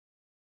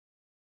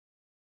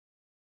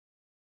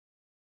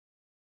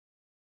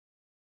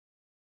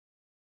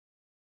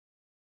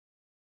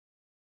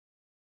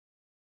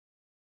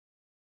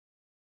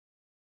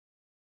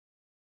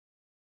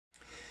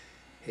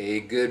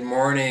Hey, good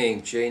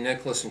morning. Jay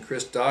Nicholas and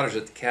Chris Daughters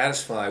at the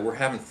Caddisfly. We're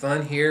having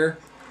fun here.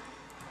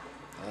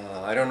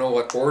 I don't know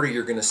what order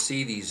you're going to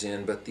see these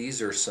in, but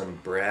these are some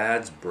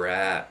Brad's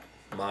Brat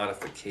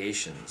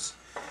modifications.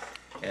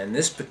 And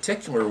this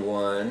particular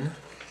one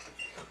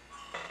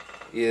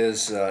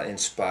is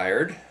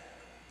inspired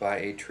by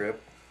a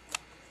trip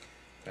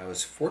I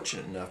was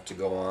fortunate enough to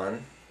go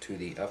on to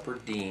the Upper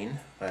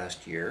Dean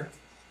last year,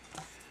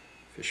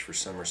 fish for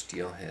summer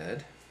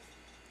steelhead.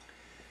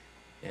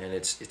 And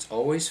it's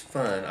always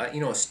fun.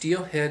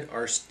 Steelhead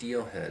are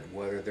steelhead,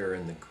 whether they're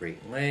in the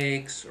Great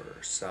Lakes or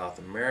South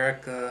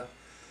America,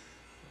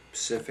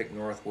 Pacific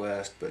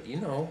Northwest. But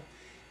you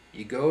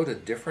go to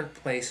different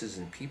places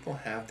and people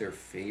have their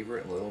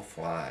favorite little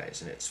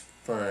flies, and it's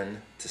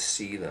fun to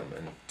see them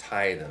and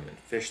tie them and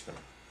fish them.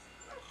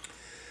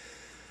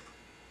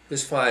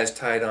 This fly is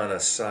tied on a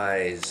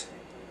size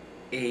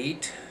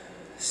 8,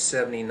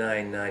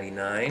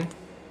 $79.99.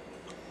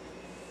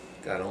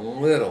 Got a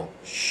little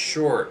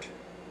short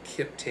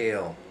kip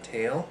tail,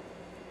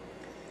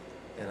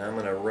 and I'm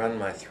going to run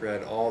my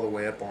thread all the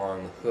way up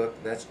along the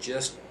hook. That's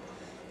just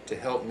to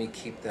help me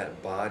keep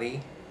that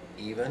body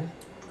even.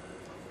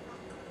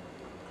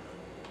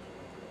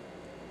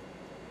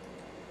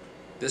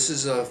 This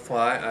is a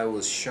fly I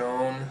was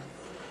shown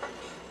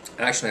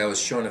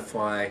a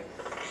fly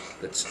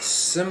that's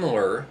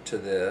similar to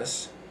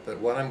this, but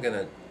what I'm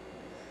going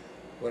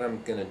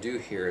to do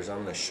here is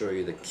I'm going to show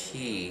you the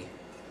key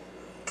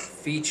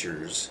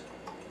features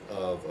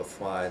of a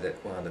fly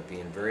that wound up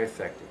being very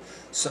effective.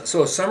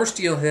 So a summer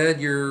steelhead,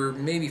 you're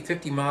maybe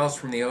 50 miles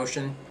from the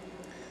ocean.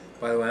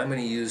 By the way, I'm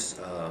going to use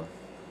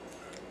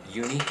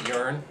uni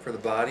yarn for the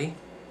body.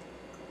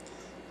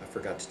 I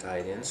forgot to tie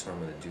it in, so I'm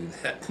going to do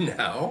that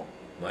now.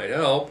 Might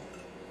help.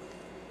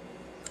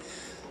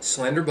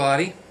 Slender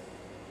body.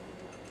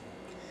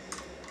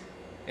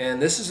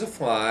 And this is a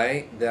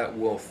fly that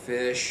will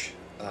fish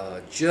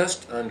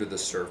just under the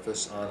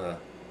surface on a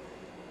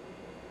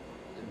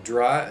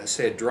dry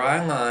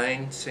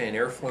line, say an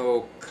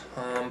airflow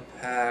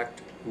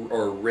compact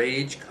or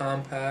rage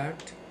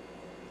compact,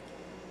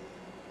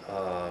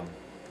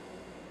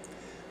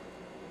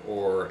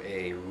 or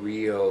a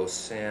Rio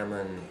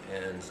salmon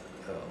and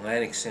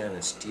Atlantic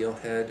salmon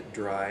steelhead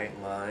dry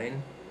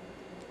line.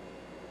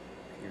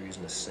 If you're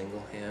using a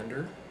single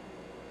hander,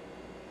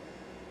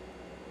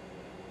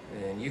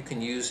 and you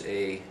can use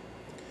a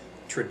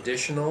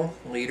traditional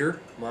leader,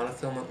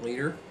 monofilament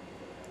leader.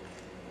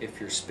 If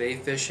you're spay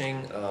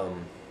fishing,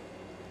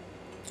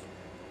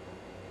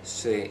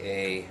 say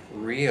a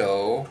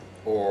Rio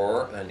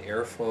or an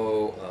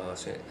airflow,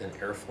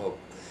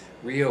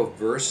 Rio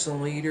Versa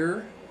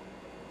leader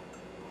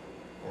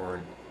or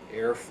an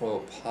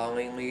airflow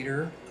poly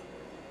leader,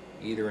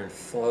 either in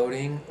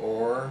floating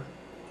or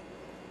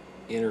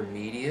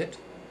intermediate.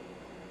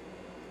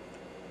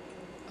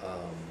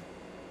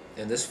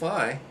 And this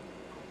fly,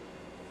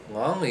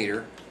 long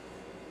leader,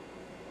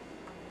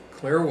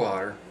 clear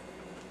water,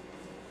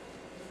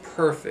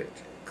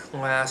 perfect,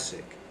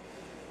 classic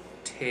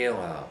tail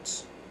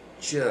outs,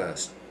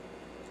 just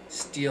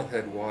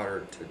steelhead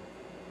water to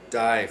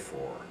die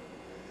for.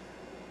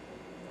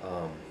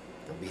 They'll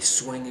be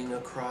swinging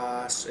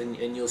across, and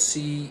you'll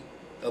see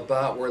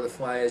about where the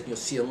fly is, and you'll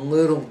see a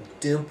little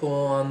dimple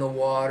on the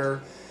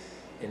water.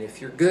 And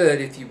if you're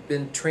good, if you've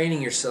been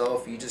training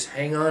yourself, you just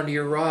hang on to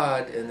your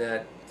rod and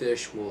that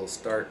fish will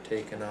start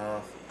taking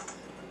off.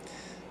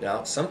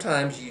 Now,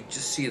 sometimes you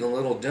just see the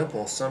little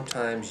dimple,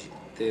 sometimes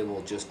they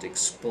will just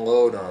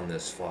explode on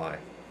this fly.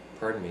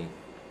 Pardon me.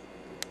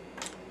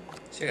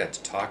 See, I got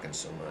to talking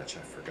so much,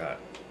 I forgot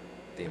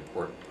the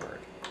important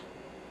part,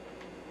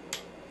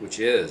 which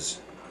is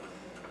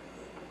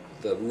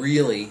the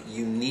really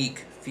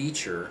unique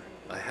feature.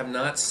 I have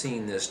not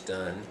seen this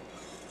done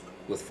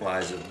with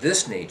flies of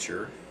this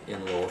nature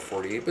in lower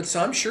 48, but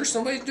I'm sure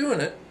somebody's doing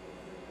it.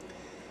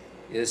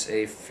 Is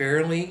a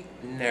fairly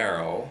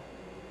narrow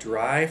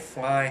dry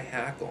fly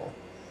hackle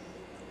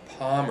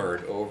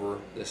palmered over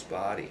this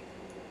body.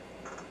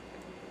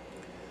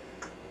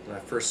 When I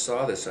first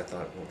saw this, I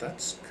thought, well,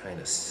 that's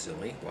kind of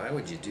silly. Why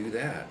would you do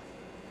that?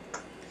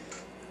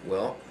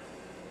 Well,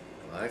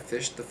 I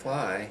fished the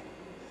fly,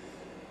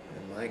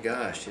 and my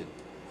gosh, it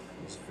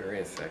was very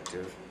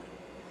effective.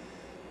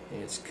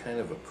 And it's kind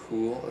of a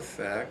cool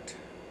effect.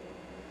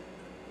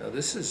 Now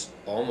this is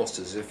almost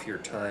as if you're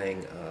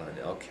tying an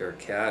elk hair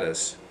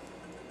caddis.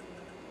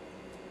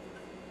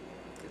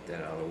 Get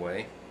that out of the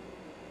way.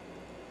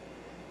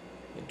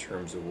 In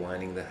terms of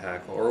winding the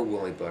hackle, or a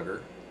woolly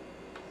bugger,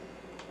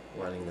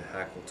 winding the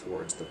hackle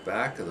towards the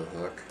back of the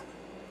hook,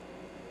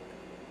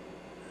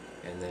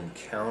 and then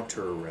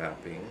counter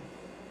wrapping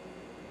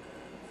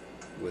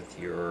with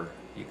you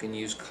can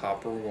use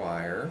copper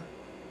wire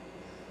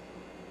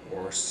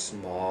or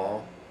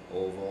small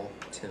oval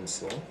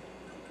tinsel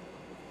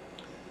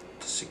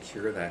to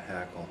secure that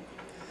hackle.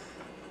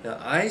 Now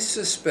I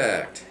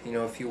suspect,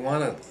 if you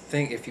want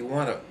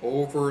to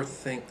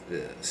overthink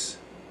this,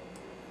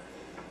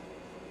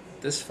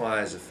 this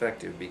fly is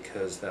effective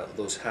because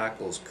those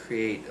hackles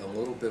create a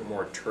little bit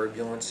more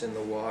turbulence in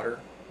the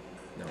water.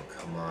 No,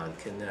 come on,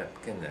 can that,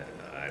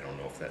 I don't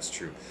know if that's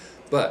true.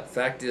 But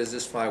fact is,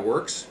 this fly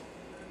works.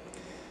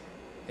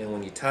 And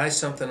when you tie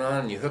something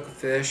on and you hook a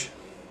fish,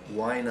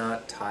 why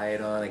not tie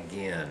it on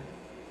again?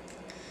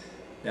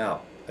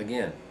 Now,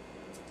 again,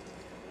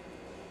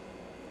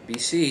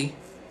 BC,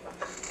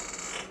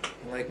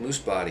 I like moose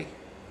body.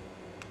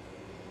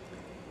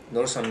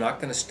 Notice I'm not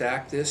going to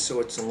stack this, so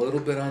it's a little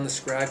bit on the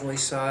scraggly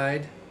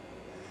side.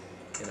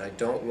 And I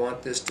don't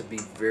want this to be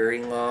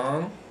very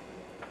long.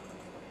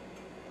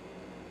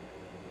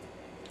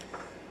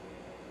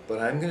 But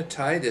I'm going to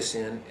tie this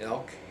in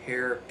elk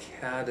hair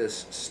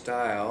caddis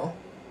style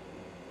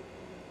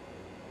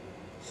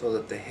so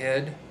that the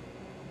head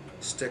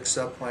sticks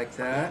up like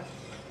that.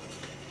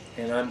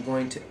 And I'm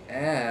going to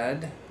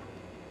add,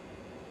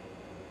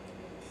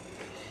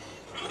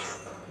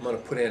 I'm going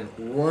to put in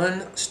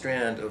 1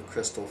 strand of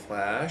crystal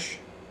flash.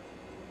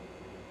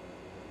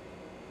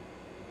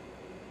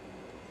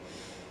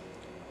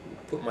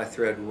 Put my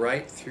thread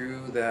right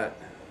through that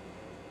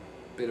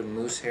bit of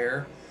moose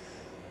hair,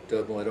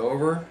 double it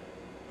over.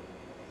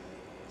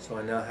 So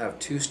I now have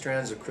 2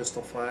 strands of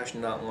crystal flash,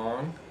 not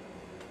long.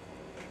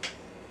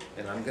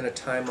 And I'm going to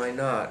tie my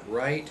knot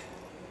right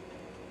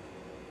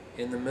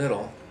in the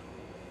middle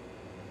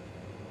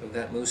of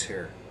that moose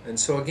hair. And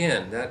so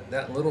again,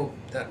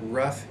 that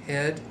rough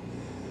head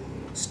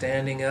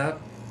standing up,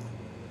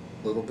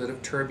 a little bit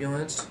of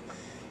turbulence.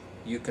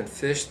 You can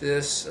fish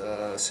this,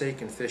 say you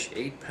can fish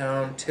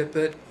 8-pound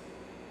tippet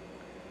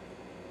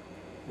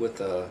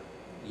with a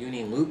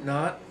uni loop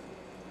knot,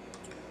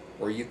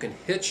 or you can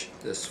hitch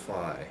this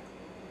fly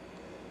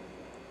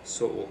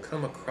so it will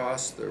come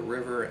across the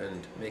river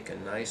and make a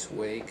nice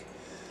wake.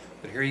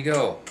 But here you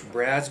go,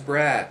 Brad's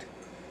Brat,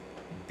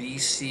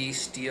 BC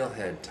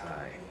Steelhead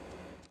tie.